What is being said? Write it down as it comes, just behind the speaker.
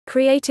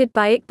Created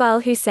by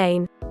Iqbal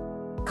Hussein.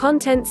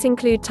 Contents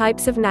include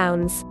types of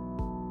nouns.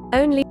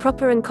 Only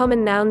proper and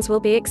common nouns will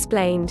be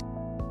explained.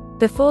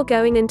 Before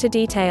going into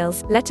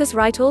details, let us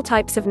write all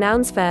types of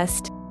nouns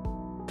first.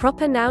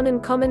 Proper noun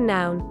and common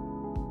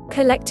noun.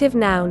 Collective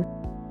noun.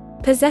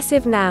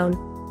 Possessive noun.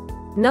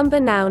 Number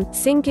noun,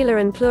 singular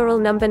and plural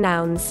number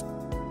nouns.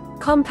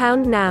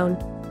 Compound noun.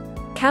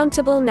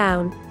 Countable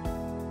noun.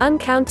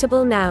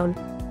 Uncountable noun.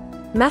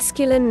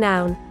 Masculine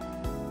noun.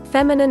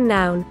 Feminine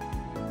noun.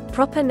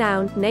 Proper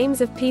noun,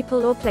 names of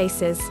people or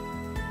places.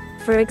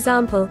 For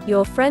example,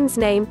 your friend's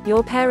name,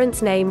 your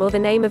parent's name, or the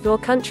name of your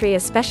country are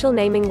special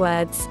naming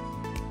words.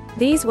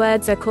 These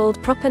words are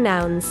called proper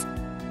nouns.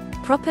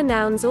 Proper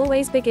nouns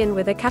always begin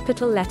with a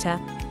capital letter.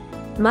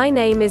 My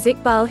name is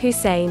Iqbal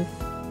Hussein.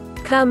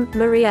 Come,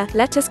 Maria,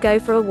 let us go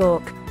for a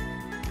walk.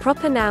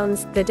 Proper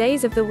nouns, the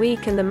days of the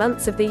week and the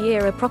months of the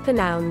year are proper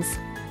nouns.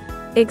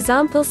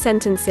 Example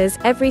sentences: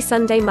 every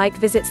Sunday Mike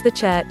visits the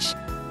church.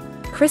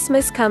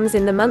 Christmas comes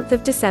in the month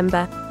of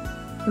December.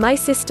 My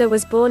sister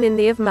was born in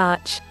the of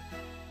March.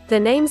 The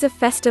names of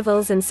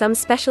festivals and some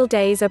special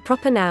days are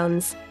proper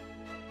nouns.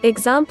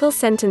 Example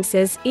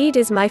sentences: Eid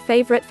is my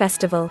favorite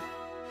festival.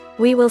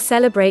 We will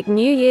celebrate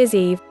New Year's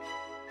Eve.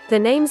 The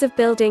names of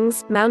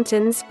buildings,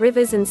 mountains,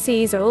 rivers and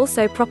seas are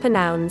also proper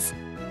nouns.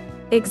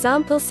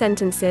 Example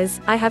sentences: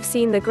 I have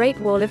seen the Great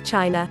Wall of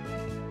China.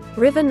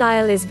 River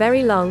Nile is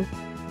very long.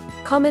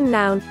 Common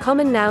noun.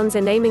 Common nouns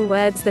are naming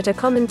words that are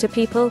common to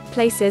people,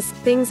 places,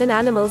 things and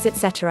animals,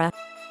 etc.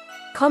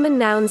 Common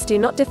nouns do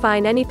not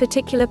define any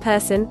particular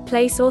person,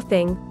 place or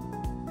thing.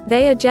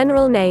 They are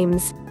general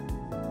names.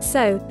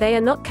 So, they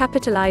are not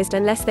capitalized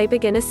unless they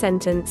begin a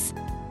sentence.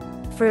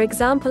 For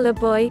example, a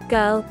boy,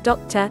 girl,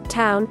 doctor,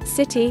 town,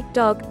 city,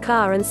 dog,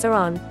 car and so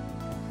on.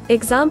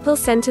 Example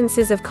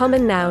sentences of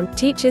common noun: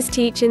 teachers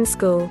teach in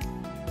school.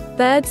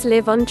 Birds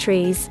live on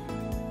trees.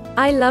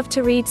 I love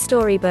to read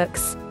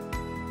storybooks.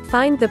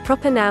 Find the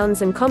proper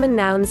nouns and common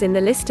nouns in the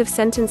list of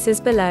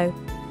sentences below.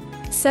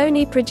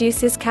 Sony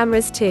produces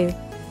cameras too.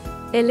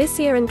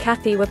 Alicia and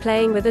Kathy were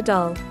playing with a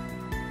doll.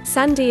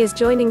 Sandy is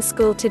joining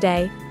school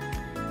today.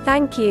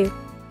 Thank you.